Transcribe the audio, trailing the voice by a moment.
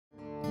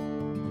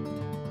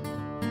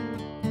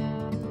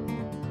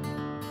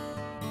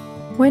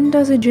When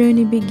does a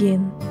journey begin?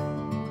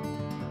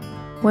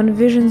 When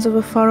visions of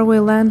a faraway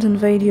land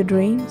invade your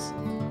dreams?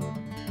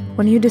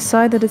 When you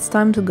decide that it's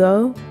time to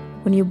go?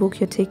 When you book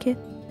your ticket?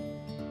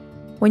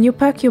 When you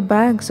pack your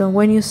bags, or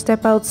when you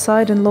step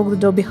outside and lock the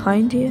door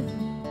behind you?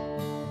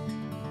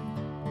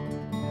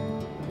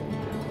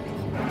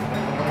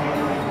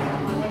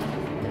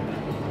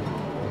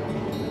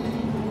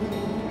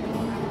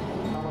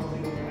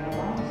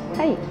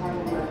 Hey!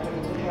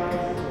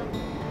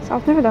 So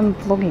I've never done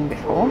vlogging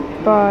before,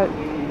 but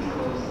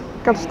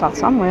got to start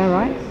somewhere,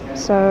 right?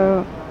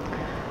 So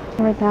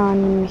right now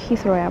I'm in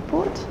Heathrow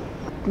Airport.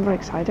 I'm very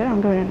excited.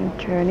 I'm going on a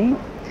journey,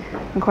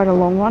 and quite a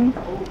long one,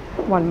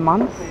 1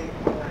 month,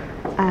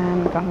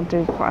 and I'm gonna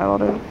do quite a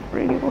lot of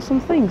really awesome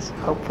things,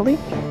 hopefully.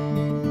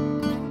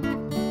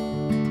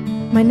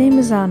 My name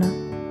is Anna,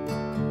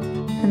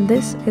 and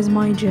this is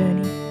my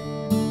journey.